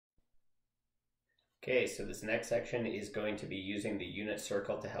Okay, so this next section is going to be using the unit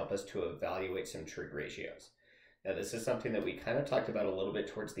circle to help us to evaluate some trig ratios. Now this is something that we kind of talked about a little bit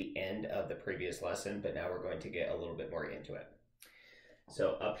towards the end of the previous lesson, but now we're going to get a little bit more into it.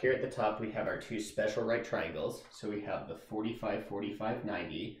 So up here at the top, we have our two special right triangles. So we have the 45, 45,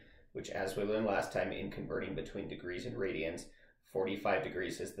 90, which as we learned last time in converting between degrees and radians, 45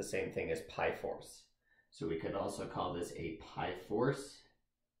 degrees is the same thing as pi force. So we could also call this a pi force,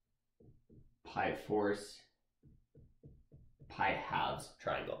 pi halves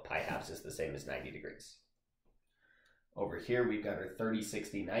triangle. Pi halves is the same as 90 degrees. Over here, we've got our 30,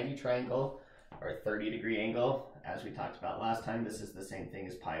 60, 90 triangle, our 30-degree angle. As we talked about last time, this is the same thing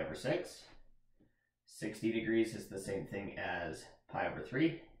as pi over 6. 60 degrees is the same thing as pi over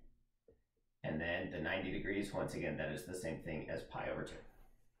 3. And then the 90 degrees, once again, that is the same thing as pi over 2.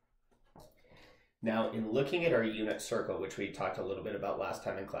 Now, in looking at our unit circle, which we talked a little bit about last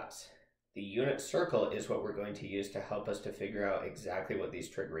time in class, the unit circle is what we're going to use to help us to figure out exactly what these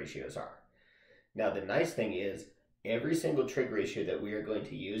trig ratios are. Now, the nice thing is every single trig ratio that we are going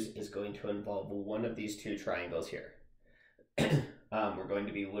to use is going to involve one of these two triangles here. We're going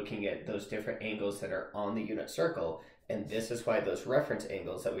to be looking at those different angles that are on the unit circle, and this is why those reference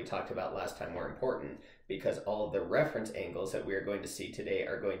angles that we talked about last time were important, because all of the reference angles that we are going to see today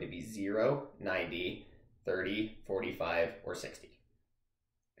are going to be 0, 90, 30, 45, or 60.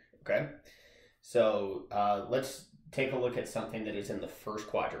 Okay, so let's take a look at something that is in the first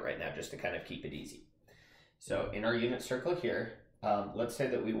quadrant right now, just to kind of keep it easy. So in our unit circle here, let's say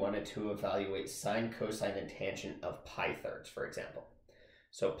that we wanted to evaluate sine, cosine, and tangent of pi thirds, for example.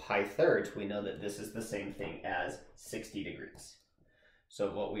 So pi thirds, we know that this is the same thing as 60 degrees.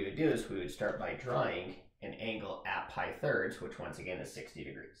 So what we would do is we would start by drawing an angle at pi thirds, which once again is 60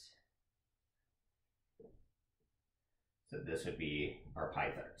 degrees. So this would be our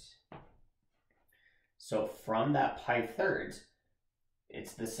pi thirds. So from that pi thirds,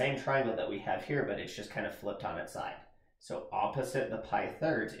 it's the same triangle that we have here, but it's just kind of flipped on its side. So opposite the pi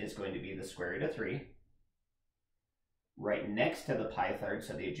thirds is going to be the square root of 3. Right next to the pi thirds,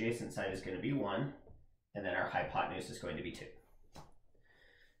 so the adjacent side is going to be 1, and then our hypotenuse is going to be 2.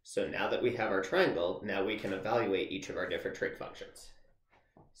 So now that we have our triangle, now we can evaluate each of our different trig functions.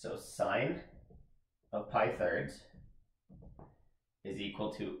 So sine of pi thirds is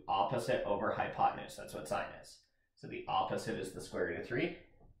equal to opposite over hypotenuse. That's what sine is. So the opposite is the square root of 3.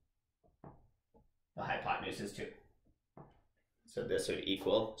 The hypotenuse is 2. So this would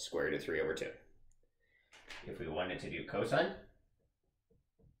equal square root of 3 over 2. If we wanted to do cosine,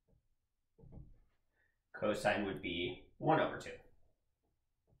 cosine would be 1 over 2,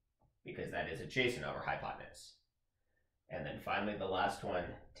 because that is adjacent over hypotenuse. And then finally the last one,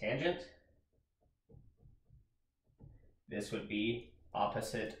 tangent. This would be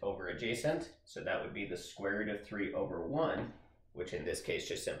opposite over adjacent, so that would be the square root of 3 over 1, which in this case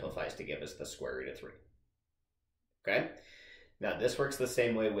just simplifies to give us the square root of 3. Okay? Now this works the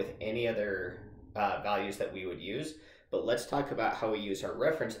same way with any other values that we would use, but let's talk about how we use our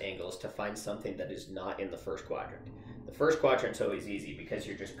reference angles to find something that is not in the first quadrant. The first quadrant's always easy because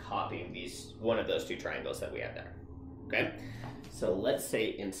you're just copying one of those two triangles that we have there. Okay? So let's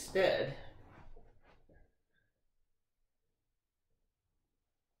say instead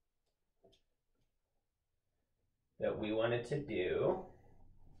that we wanted to do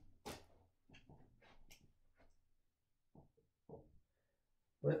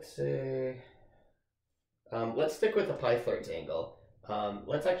let's stick with the pi thirds angle.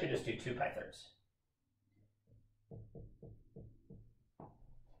 Let's actually just do 2 pi thirds.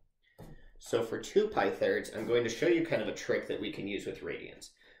 So for 2 pi thirds, I'm going to show you kind of a trick that we can use with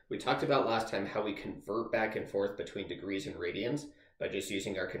radians. We talked about last time how we convert back and forth between degrees and radians by just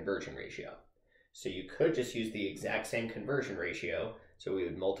using our conversion ratio. So you could just use the exact same conversion ratio. So we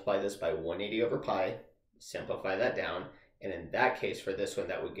would multiply this by 180 over pi, simplify that down, and in that case, for this one,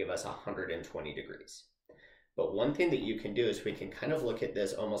 that would give us 120 degrees. But one thing that you can do is we can kind of look at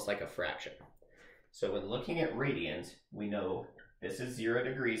this almost like a fraction. So when looking at radians, we know this is 0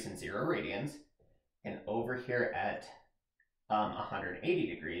 degrees and 0 radians, and over here at 180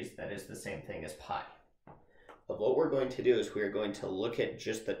 degrees, that is the same thing as pi. But what we're going to do is we're going to look at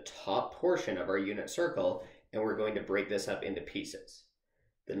just the top portion of our unit circle, and we're going to break this up into pieces.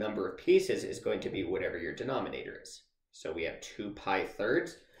 The number of pieces is going to be whatever your denominator is. So we have 2 pi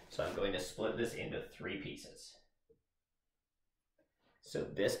thirds, so I'm going to split this into 3 pieces. So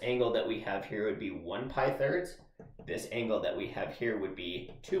this angle that we have here would be 1 pi thirds. This angle that we have here would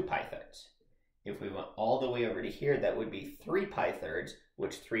be 2 pi thirds. If we went all the way over to here, that would be 3 pi thirds,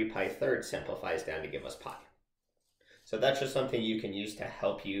 which 3 pi thirds simplifies down to give us pi. So that's just something you can use to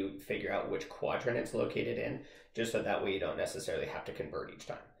help you figure out which quadrant it's located in, just so that way you don't necessarily have to convert each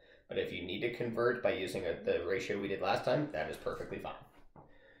time. But if you need to convert by using the ratio we did last time, that is perfectly fine.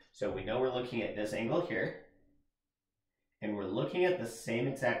 So we know we're looking at this angle here, and we're looking at the same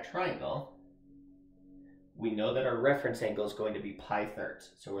exact triangle. We know that our reference angle is going to be pi thirds,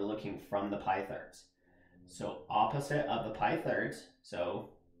 so we're looking from the pi thirds. So opposite of the pi thirds,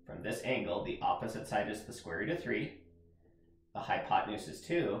 so from this angle, the opposite side is the square root of 3, the hypotenuse is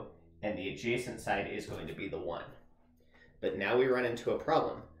 2, and the adjacent side is going to be the 1. But now we run into a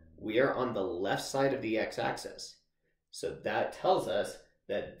problem. We are on the left side of the x-axis. So that tells us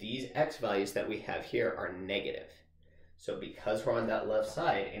that these x values that we have here are negative. So because we're on that left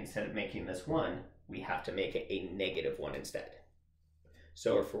side, instead of making this 1, we have to make it a negative 1 instead.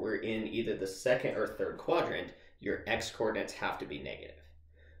 So if we're in either the second or third quadrant, your x coordinates have to be negative.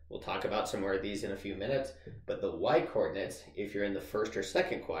 We'll talk about some more of these in a few minutes, but the y coordinates, if you're in the first or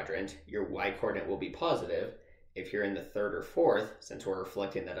second quadrant, your y coordinate will be positive. If you're in the third or fourth, since we're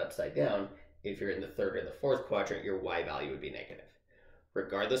reflecting that upside down, if you're in the third or the fourth quadrant, your y value would be negative.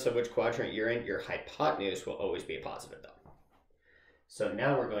 Regardless of which quadrant you're in, your hypotenuse will always be a positive though. So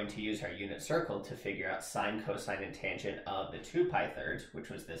now we're going to use our unit circle to figure out sine, cosine, and tangent of the 2 pi thirds, which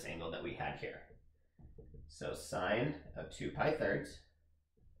was this angle that we had here. So sine of 2 pi thirds,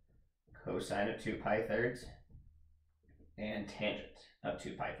 cosine of 2 pi thirds, and tangent of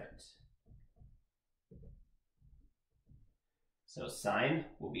 2 pi thirds. So sine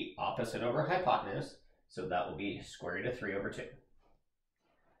will be opposite over hypotenuse, so that will be square root of 3 over 2.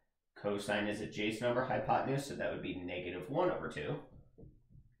 Cosine is adjacent over hypotenuse, so that would be negative 1 over 2.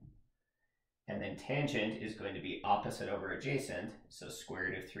 And then tangent is going to be opposite over adjacent, so square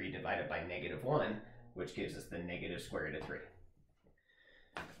root of 3 divided by negative 1, which gives us the negative square root of 3.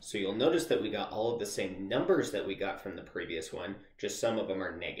 So you'll notice that we got all of the same numbers that we got from the previous one, just some of them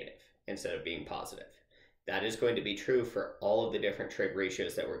are negative instead of being positive. That is going to be true for all of the different trig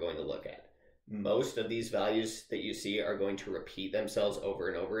ratios that we're going to look at. Most of these values that you see are going to repeat themselves over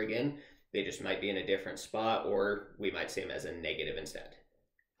and over again. They just might be in a different spot, or we might see them as a negative instead.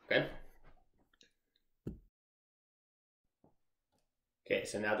 Okay? Okay,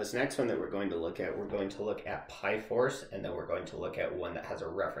 so now this next one that we're going to look at pi force, and then we're going to look at one that has a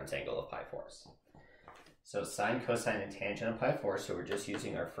reference angle of pi force. So sine, cosine, and tangent of pi force, so we're just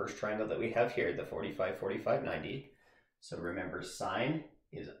using our first triangle that we have here, the 45, 45, 90. So remember, sine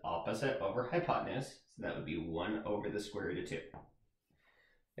is opposite over hypotenuse, so that would be 1 over the square root of 2.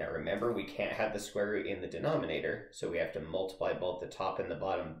 Now remember, we can't have the square root in the denominator, so we have to multiply both the top and the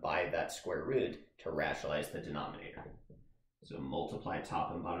bottom by that square root to rationalize the denominator. So multiply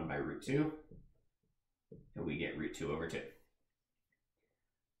top and bottom by root 2, and we get root 2 over 2.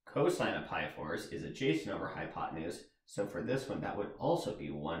 Cosine of pi force is adjacent over hypotenuse, so for this one that would also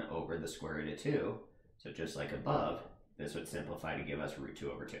be 1 over the square root of 2. So just like above, this would simplify to give us root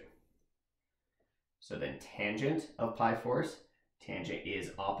 2 over 2. So then tangent of pi force, tangent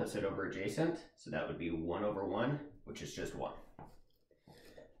is opposite over adjacent, so that would be 1 over 1, which is just 1.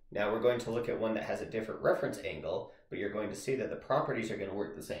 Now we're going to look at one that has a different reference angle, but you're going to see that the properties are going to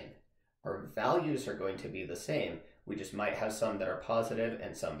work the same. Our values are going to be the same, we just might have some that are positive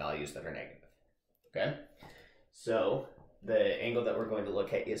and some values that are negative. Okay? So the angle that we're going to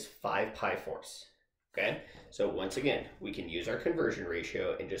look at is 5 pi force. Okay? So once again, we can use our conversion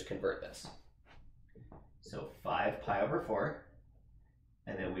ratio and just convert this. So 5 pi over 4,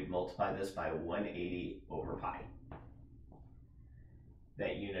 and then we'd multiply this by 180 over pi.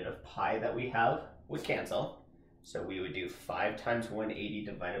 That unit of pi that we have would cancel, so we would do 5 times 180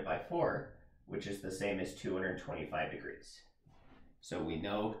 divided by 4, which is the same as 225 degrees. So we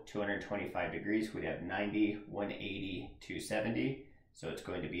know 225 degrees, we'd have 90, 180, 270, so it's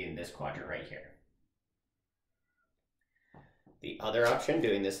going to be in this quadrant right here. The other option,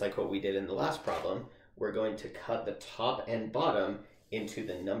 doing this like what we did in the last problem, we're going to cut the top and bottom into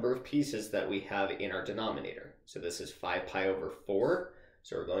the number of pieces that we have in our denominator. So this is 5 pi over 4,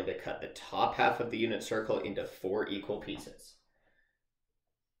 so we're going to cut the top half of the unit circle into 4 equal pieces.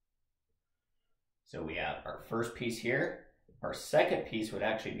 So we have our first piece here, our second piece would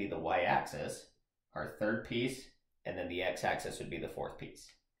actually be the y-axis, our third piece, and then the x-axis would be the fourth piece.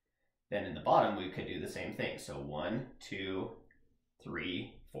 Then in the bottom we could do the same thing, so 1, 2,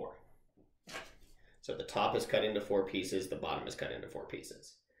 3, 4. So the top is cut into 4 pieces, the bottom is cut into 4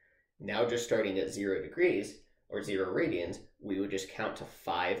 pieces. Now just starting at 0 degrees, or 0 radians, we would just count to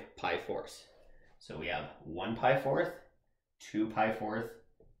 5 pi fourths. So we have 1 pi fourth, 2 pi fourth,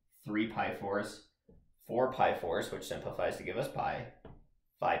 3 pi fourths, 4 pi fourths, which simplifies to give us pi.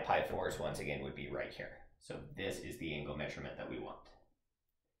 5 pi fourths, once again, would be right here. So this is the angle measurement that we want.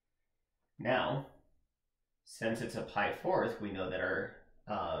 Now, since it's a pi fourth, we know that our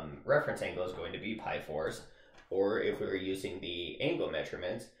reference angle is going to be pi fourths, or if we were using the angle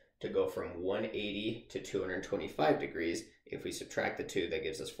measurements, to go from 180 to 225 degrees, if we subtract the 2, that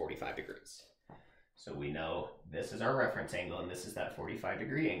gives us 45 degrees. So we know this is our reference angle, and this is that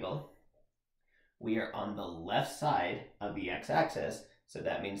 45-degree angle. We are on the left side of the x-axis, so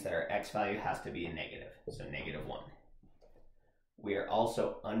that means that our x value has to be a negative, so -1. We are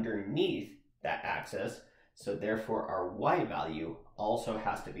also underneath that axis, so therefore our y value also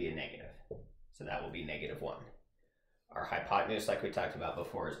has to be a negative, so that will be -1. Our hypotenuse, like we talked about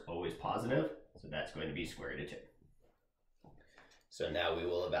before, is always positive, so that's going to be square root of 2. So now we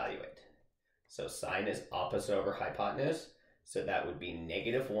will evaluate. So sine is opposite over hypotenuse, so that would be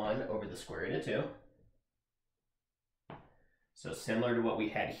 -1 over the square root of 2. So similar to what we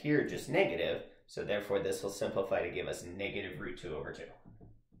had here, just negative, so therefore this will simplify to give us -√2 over 2.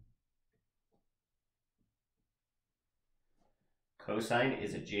 Cosine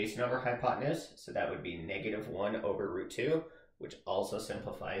is adjacent over hypotenuse, so that would be -1 over √2, which also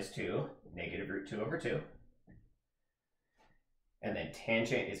simplifies to -√2 over 2. And then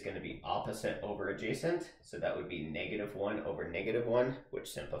tangent is going to be opposite over adjacent, so that would be -1 over -1,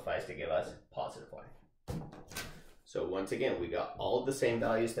 which simplifies to give us +1. So once again, we got all of the same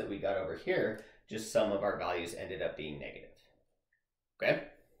values that we got over here, just some of our values ended up being negative. Okay?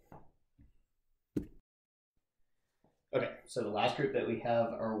 Okay, so the last group that we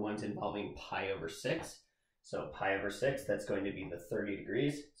have are ones involving pi over 6. So pi over 6, that's going to be the 30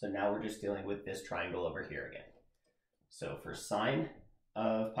 degrees. So now we're just dealing with this triangle over here again. So for sine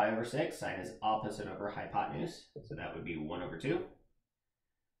of pi over 6, sine is opposite over hypotenuse, so that would be 1 over 2.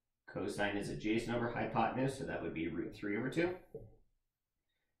 Cosine is adjacent over hypotenuse, so that would be √3 over 2.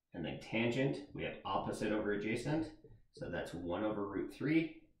 And then tangent, we have opposite over adjacent, so that's 1 over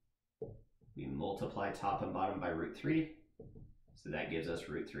 √3. We multiply top and bottom by √3, so that gives us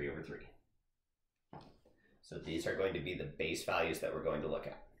 √3 over 3. So these are going to be the base values that we're going to look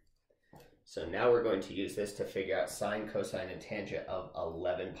at. So now we're going to use this to figure out sine, cosine, and tangent of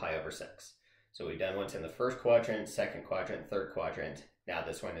 11 pi over 6. So we've done ones in the first quadrant, second quadrant, third quadrant. Now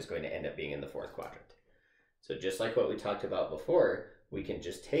this one is going to end up being in the fourth quadrant. So just like what we talked about before, we can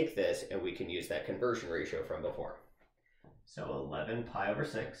just take this and we can use that conversion ratio from before. So 11 pi over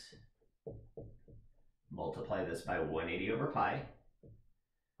 6, multiply this by 180 over pi.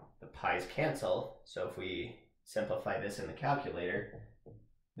 The pi's cancel, so if we simplify this in the calculator,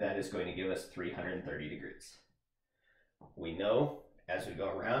 that is going to give us 330 degrees. We know as we go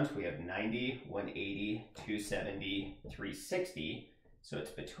around, we have 90, 180, 270, 360. So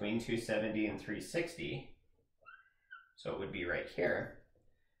it's between 270 and 360. So it would be right here.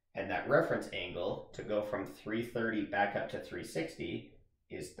 And that reference angle to go from 330 back up to 360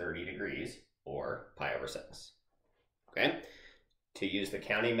 is 30 degrees, or pi over 6. Okay? To use the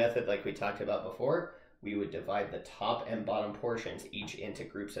counting method like we talked about before, we would divide the top and bottom portions each into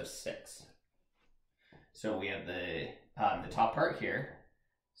groups of 6. So we have the top part here.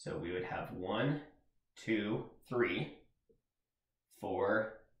 So we would have 1, 2, 3,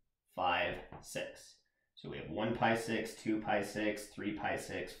 4, 5, 6. So we have 1 pi 6, 2 pi 6, 3 pi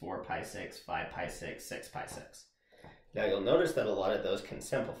 6, 4 pi 6, 5 pi 6, 6 pi 6. Now you'll notice that a lot of those can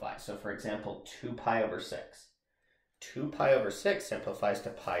simplify. So for example, 2 pi over 6. 2 pi over 6 simplifies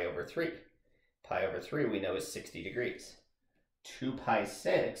to pi over 3. Pi over 3 we know is 60 degrees. 2 pi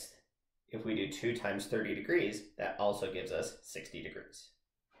 6, if we do 2 times 30 degrees, that also gives us 60 degrees.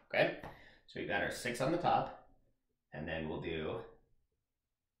 Okay? So we've got our 6 on the top, and then we'll do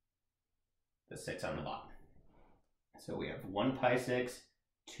the 6 on the bottom. So we have 1 pi 6,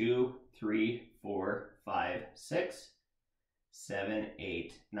 2, 3, 4, 5, 6, 7,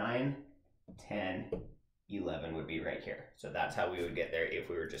 8, 9, 10, 11 would be right here. So that's how we would get there if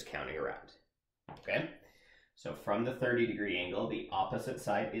we were just counting around. Okay? So from the 30-degree angle, the opposite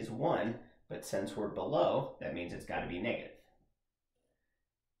side is 1, but since we're below, that means it's got to be negative.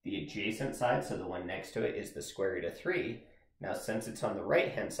 The adjacent side, so the one next to it, is the square root of 3. Now, since it's on the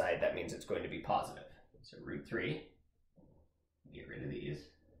right-hand side, that means it's going to be positive. So √3, get rid of these.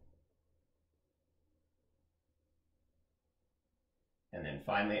 And then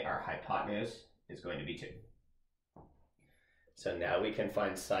finally, our hypotenuse is going to be 2. So now we can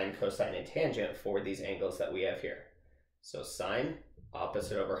find sine, cosine, and tangent for these angles that we have here. So sine,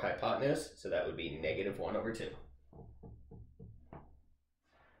 opposite over hypotenuse, so that would be -1 over 2.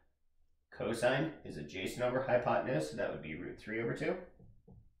 Cosine is adjacent over hypotenuse, so that would be √3 over 2.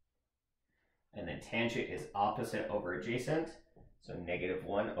 And then tangent is opposite over adjacent, so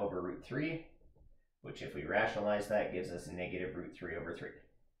 -1 over √3. which if we rationalize that gives us negative root 3 over 3.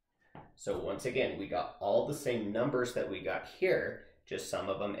 So once again, we got all the same numbers that we got here, just some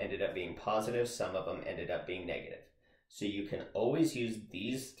of them ended up being positive, some of them ended up being negative. So you can always use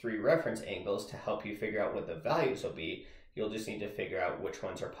these three reference angles to help you figure out what the values will be. You'll just need to figure out which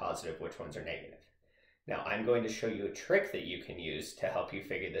ones are positive, which ones are negative. Now I'm going to show you a trick that you can use to help you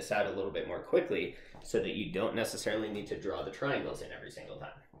figure this out a little bit more quickly so that you don't necessarily need to draw the triangles in every single time.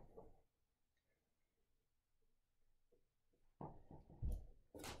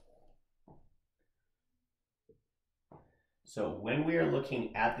 So when we are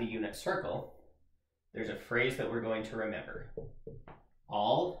looking at the unit circle, there's a phrase that we're going to remember.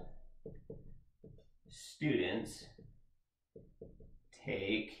 All students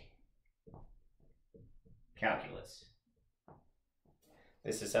take calculus.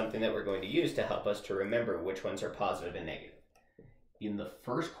 This is something that we're going to use to help us to remember which ones are positive and negative. In the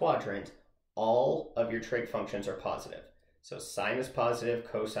first quadrant, all of your trig functions are positive. So sine is positive,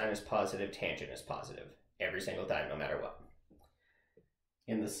 cosine is positive, tangent is positive, every single time, no matter what.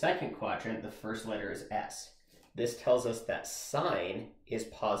 In the second quadrant, the first letter is S. This tells us that sine is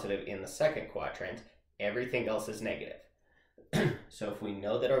positive in the second quadrant, everything else is negative. So if we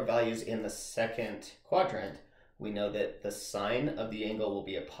know that our values in the second quadrant, we know that the sine of the angle will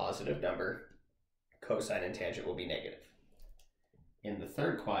be a positive number, cosine and tangent will be negative. In the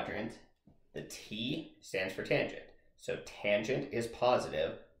third quadrant, the T stands for tangent. So tangent is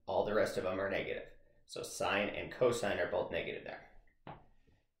positive, all the rest of them are negative. So sine and cosine are both negative there.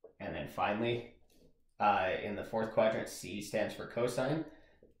 And then finally, in the fourth quadrant, C stands for cosine.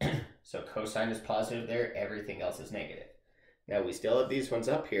 So cosine is positive there, everything else is negative. Now we still have these ones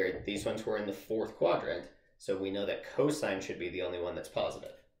up here. These ones were in the fourth quadrant, so we know that cosine should be the only one that's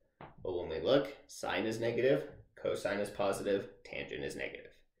positive. But when we look, sine is negative, cosine is positive, tangent is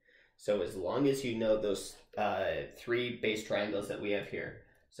negative. So as long as you know those three base triangles that we have here,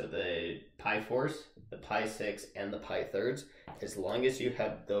 so the pi fourths, the pi sixths, and the pi thirds, as long as you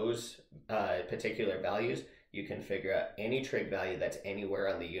have those particular values, you can figure out any trig value that's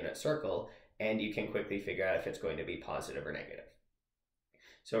anywhere on the unit circle, and you can quickly figure out if it's going to be positive or negative.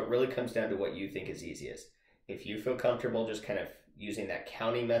 So it really comes down to what you think is easiest. If you feel comfortable just kind of using that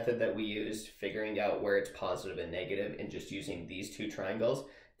counting method that we used, figuring out where it's positive and negative, and just using these two triangles,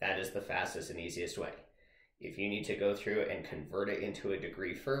 that is the fastest and easiest way. If you need to go through and convert it into a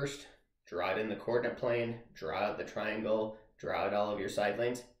degree first, draw it in the coordinate plane, draw out the triangle, draw out all of your side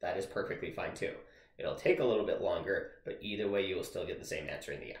lanes, that is perfectly fine too. It'll take a little bit longer, but either way you will still get the same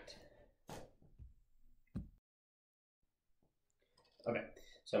answer in the end. Okay,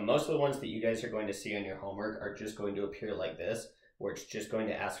 so most of the ones that you guys are going to see on your homework are just going to appear like this, where it's just going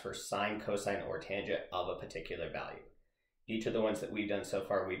to ask for sine, cosine, or tangent of a particular value. Each of the ones that we've done so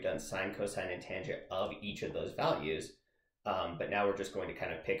far, we've done sine, cosine, and tangent of each of those values, but now we're just going to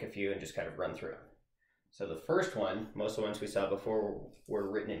kind of pick a few and just kind of run through them. So the first one, most of the ones we saw before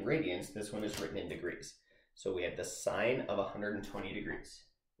were written in radians. This one is written in degrees. So we have the sine of 120 degrees.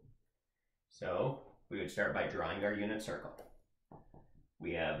 So we would start by drawing our unit circle.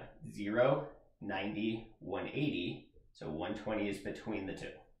 We have 0, 90, 180. So 120 is between the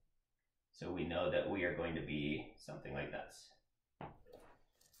two. So we know that we are going to be something like this.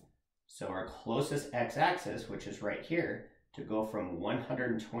 So our closest x-axis, which is right here, to go from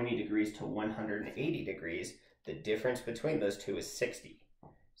 120 degrees to 180 degrees, the difference between those two is 60.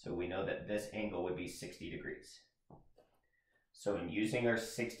 So we know that this angle would be 60 degrees. So in using our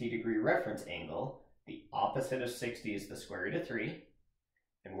 60-degree reference angle, the opposite of 60 is the square root of 3,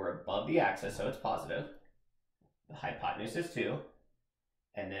 and we're above the axis, so it's positive. The hypotenuse is 2,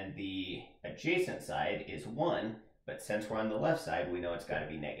 and then the adjacent side is 1, but since we're on the left side, we know it's got to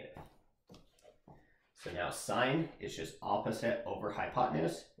be negative. So now sine is just opposite over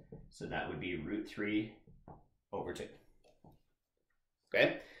hypotenuse, so that would be root 3 over 2.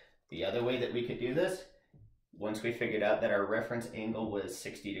 Okay, the other way that we could do this, once we figured out that our reference angle was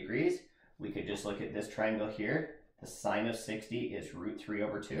 60 degrees, we could just look at this triangle here. The sine of 60 is root 3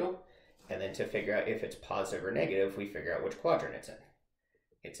 over 2, and then to figure out if it's positive or negative, we figure out which quadrant it's in.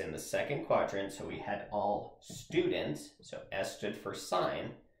 It's in the second quadrant, so we had all students, so S stood for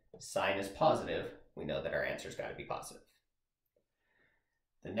sine. Sine is positive. We know that our answer's got to be positive.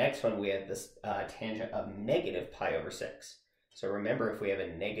 The next one, we have this tangent of negative pi over 6. So remember, if we have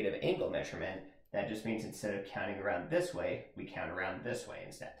a negative angle measurement, that just means instead of counting around this way, we count around this way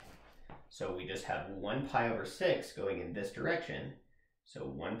instead. So we just have 1 pi over 6 going in this direction. So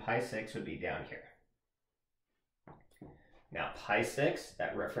 1 pi 6 would be down here. Now pi 6,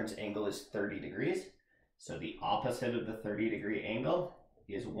 that reference angle is 30 degrees. So the opposite of the 30-degree angle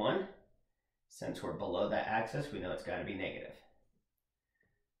is 1. Since we're below that axis, we know it's got to be negative.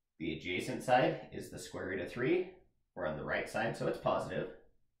 The adjacent side is the square root of 3. We're on the right side, so it's positive.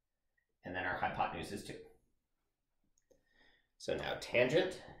 And then our hypotenuse is 2. So now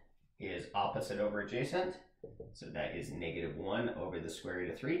tangent is opposite over adjacent. So that is -1 over the square root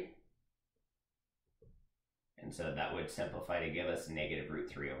of 3. And so that would simplify to give us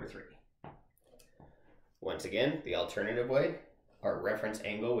 -√3 over 3. Once again, the alternative way, our reference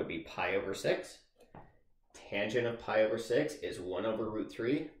angle would be pi over 6. Tangent of pi over 6 is 1 over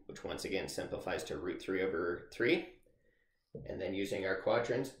 √3, which once again simplifies to √3 over 3. And then using our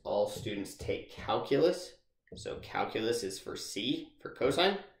quadrants, all students take calculus. So calculus is for C, for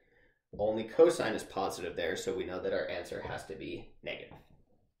cosine. Only cosine is positive there, so we know that our answer has to be negative.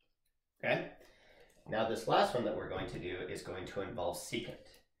 Okay? Now this last one that we're going to do is going to involve secant.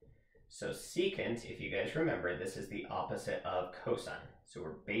 So secant, if you guys remember, this is the opposite of cosine. So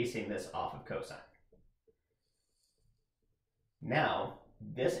we're basing this off of cosine. Now,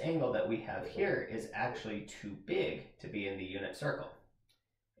 this angle that we have here is actually too big to be in the unit circle.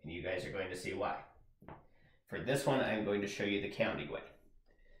 And you guys are going to see why. For this one, I'm going to show you the counting way.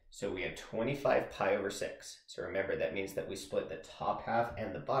 So we have 25 pi over 6. So remember, that means that we split the top half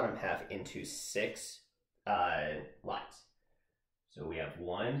and the bottom half into 6 lines. So we have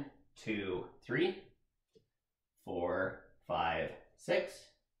 1, 2, 3, 4, 5, 6,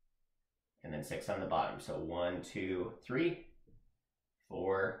 and then 6 on the bottom. So 1, 2, 3,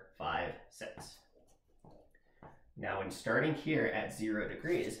 4, 5, 6. Now when starting here at 0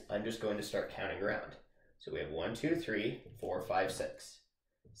 degrees, I'm just going to start counting around. So we have 1, 2, 3, 4, 5, 6,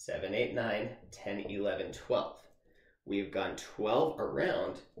 7, 8, 9, 10, 11, 12. We've gone 12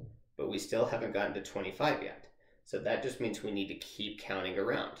 around, but we still haven't gotten to 25 yet. So that just means we need to keep counting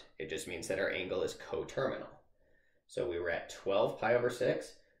around. It just means that our angle is coterminal. So we were at 12 pi over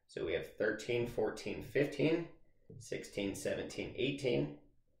 6. So we have 13, 14, 15, 16, 17, 18,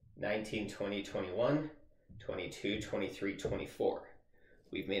 19, 20, 21, 22, 23, 24.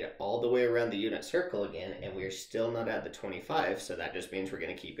 We've made it all the way around the unit circle again, and we're still not at the 25, so that just means we're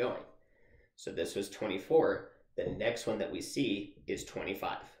going to keep going. So this was 24. The next one that we see is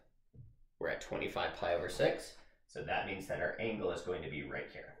 25. We're at 25 pi over 6, so that means that our angle is going to be right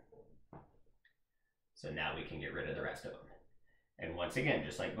here. So now we can get rid of the rest of them. And once again,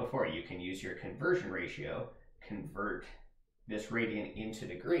 just like before, you can use your conversion ratio, convert this radian into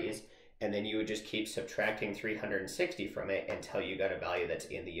degrees, and then you would just keep subtracting 360 from it until you got a value that's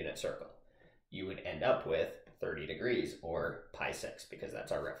in the unit circle. You would end up with 30 degrees or pi 6 because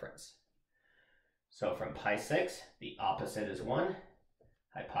that's our reference. So from pi 6, the opposite is 1,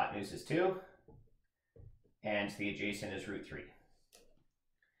 hypotenuse is 2, and the adjacent is √3.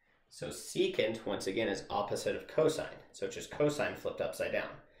 So secant, once again, is opposite of cosine. So it's just cosine flipped upside down.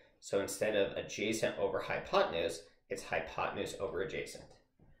 So instead of adjacent over hypotenuse, it's hypotenuse over adjacent.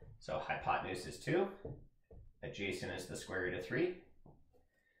 So hypotenuse is 2, adjacent is the square root of 3.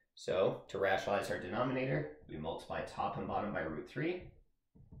 So to rationalize our denominator, we multiply top and bottom by √3,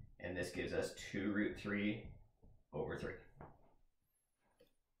 and this gives us 2√3 over 3.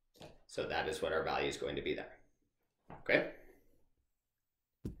 So that is what our value is going to be there. Okay?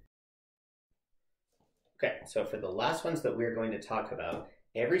 Okay, so for the last ones that we're going to talk about,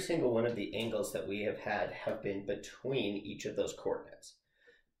 every single one of the angles that we have had have been between each of those coordinates.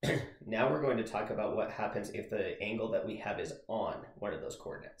 Now we're going to talk about what happens if the angle that we have is on one of those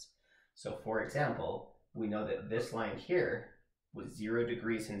coordinates. So for example, we know that this line here was 0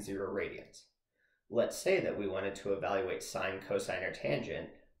 degrees and 0 radians. Let's say that we wanted to evaluate sine, cosine, or tangent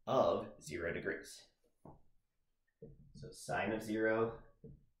of 0 degrees. So sine of 0,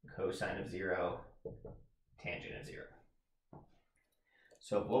 cosine of 0, tangent of 0.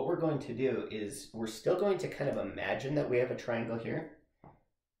 So what we're going to do is we're still going to kind of imagine that we have a triangle here.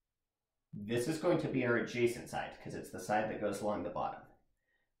 This is going to be our adjacent side because it's the side that goes along the bottom.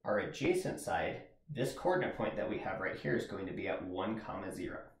 Our adjacent side, this coordinate point that we have right here is going to be at 1,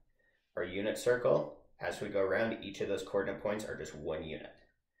 0. Our unit circle, as we go around, each of those coordinate points are just 1 unit.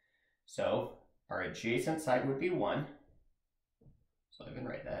 So our adjacent side would be 1. So I can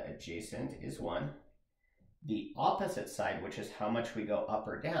write that. Adjacent is 1. The opposite side, which is how much we go up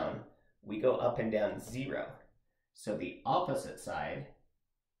or down, we go up and down 0. So the opposite side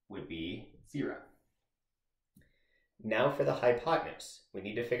would be 0. Now for the hypotenuse. We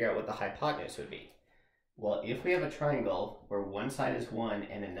need to figure out what the hypotenuse would be. Well, if we have a triangle where one side is 1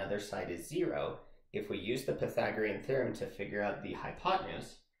 and another side is 0, if we use the Pythagorean theorem to figure out the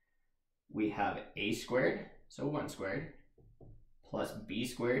hypotenuse, we have a squared, so 1 squared, plus b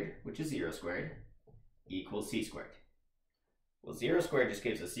squared, which is 0 squared, equals c squared. Well, 0 squared just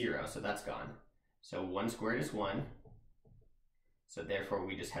gives us 0, so that's gone. So 1 squared is 1. So therefore,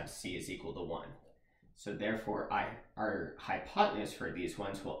 we just have c is equal to 1. So therefore, our hypotenuse for these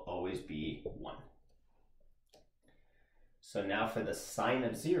ones will always be 1. So now for the sine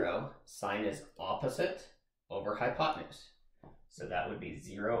of 0, sine is opposite over hypotenuse. So that would be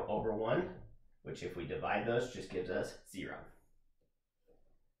 0 over 1, which if we divide those just gives us 0.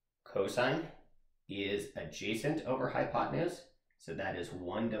 Cosine is adjacent over hypotenuse, so that is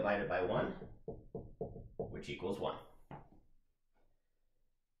 1 divided by 1, which equals 1.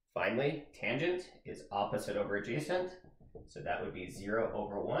 Finally, tangent is opposite over adjacent, so that would be 0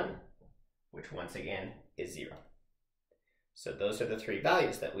 over 1, which once again is 0. So those are the three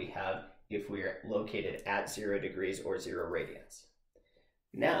values that we have if we are located at 0 degrees or 0 radians.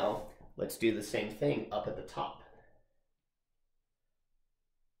 Now, let's do the same thing up at the top.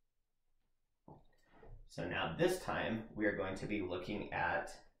 So now this time, we are going to be looking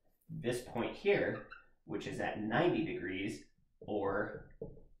at this point here, which is at 90 degrees or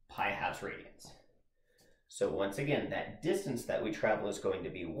pi halves radians. So once again, that distance that we travel is going to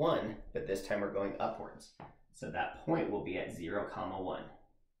be 1, but this time we're going upwards. So that point will be at 0, 1.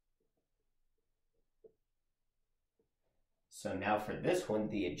 So now for this one,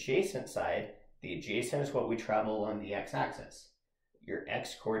 the adjacent side, the adjacent is what we travel along the x-axis. Your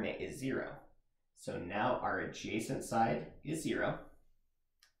x-coordinate is 0. So now our adjacent side is 0.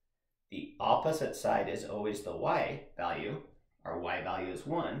 The opposite side is always the y value. Our y value is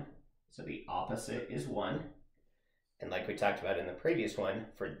 1, so the opposite is 1. And like we talked about in the previous one,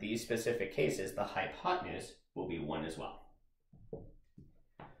 for these specific cases, the hypotenuse will be 1 as well.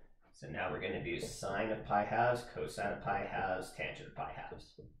 So now we're going to do sine of pi halves, cosine of pi halves, tangent of pi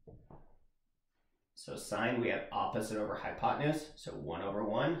halves. So sine, we have opposite over hypotenuse, so 1 over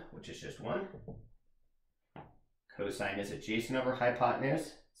 1, which is just 1. Cosine is adjacent over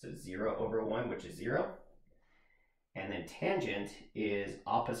hypotenuse, so 0 over 1, which is 0. And then tangent is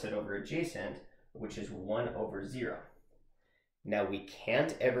opposite over adjacent, which is 1 over 0. Now we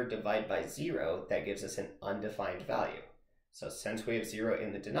can't ever divide by 0, that gives us an undefined value. So since we have 0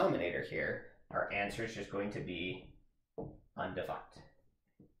 in the denominator here, our answer is just going to be undefined.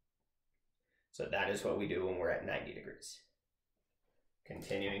 So that is what we do when we're at 90 degrees.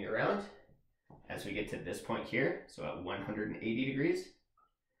 Continuing around, as we get to this point here, so at 180 degrees,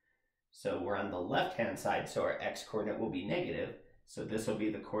 so we're on the left-hand side, so our x-coordinate will be negative, so this will be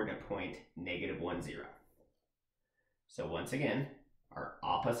the coordinate point -1, 0. So once again, our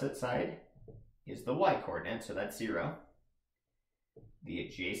opposite side is the y-coordinate, so that's 0. The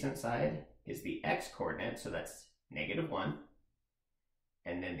adjacent side is the x-coordinate, so that's -1.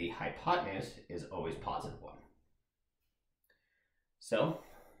 And then the hypotenuse is always +1. So,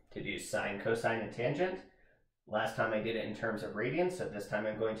 to do sine, cosine, and tangent, last time I did it in terms of radians, so this time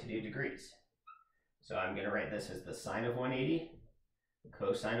I'm going to do degrees. So I'm going to write this as the sine of 180,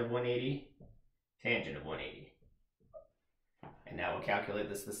 cosine of 180, tangent of 180. And now we'll calculate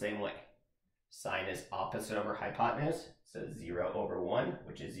this the same way. Sine is opposite over hypotenuse, so 0 over 1,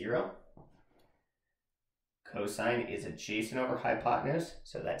 which is 0. Cosine is adjacent over hypotenuse,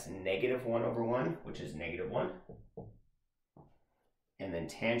 so that's -1 over 1, which is -1. And then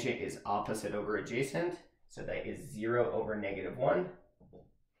tangent is opposite over adjacent, so that is 0 over -1,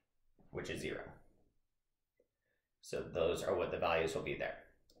 which is 0. So those are what the values will be there.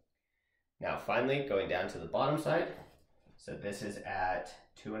 Now finally, going down to the bottom side, so this is at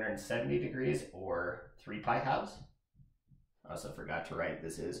 270 degrees or 3 pi halves. I also forgot to write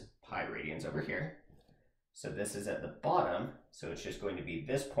this is pi radians over here. So this is at the bottom, so it's just going to be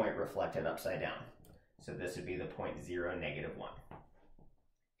this point reflected upside down. So this would be the point 0, -1.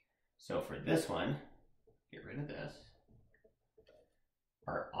 So for this one, get rid of this.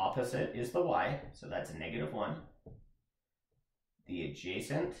 Our opposite is the y, so that's -1. The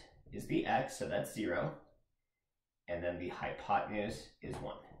adjacent is the x, so that's 0. And then the hypotenuse is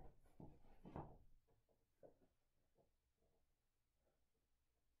 1.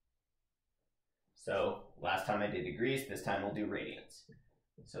 So last time I did degrees, this time we'll do radians.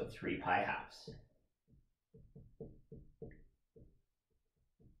 So 3 pi halves.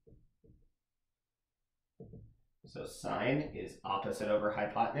 So sine is opposite over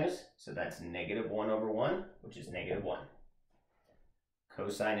hypotenuse, so that's -1 over 1, which is -1.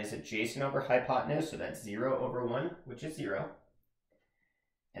 Cosine is adjacent over hypotenuse, so that's 0 over 1, which is 0.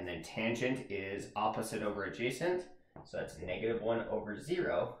 And then tangent is opposite over adjacent, so that's -1 over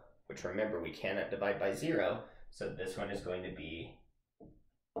 0, which remember we cannot divide by 0, so this one is going to be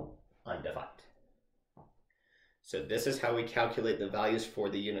undefined. So this is how we calculate the values for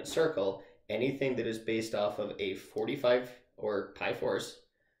the unit circle. Anything that is based off of a 45 or pi fourths,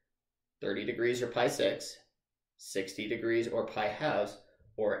 30 degrees or pi 6, 60 degrees or pi halves,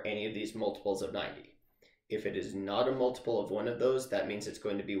 or any of these multiples of 90. If it is not a multiple of one of those, that means it's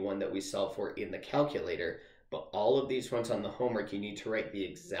going to be one that we solve for in the calculator, but all of these ones on the homework, you need to write the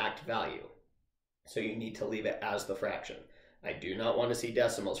exact value. So you need to leave it as the fraction. I do not want to see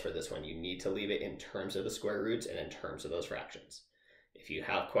decimals for this one. You need to leave it in terms of the square roots and in terms of those fractions. If you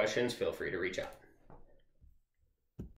have questions, feel free to reach out.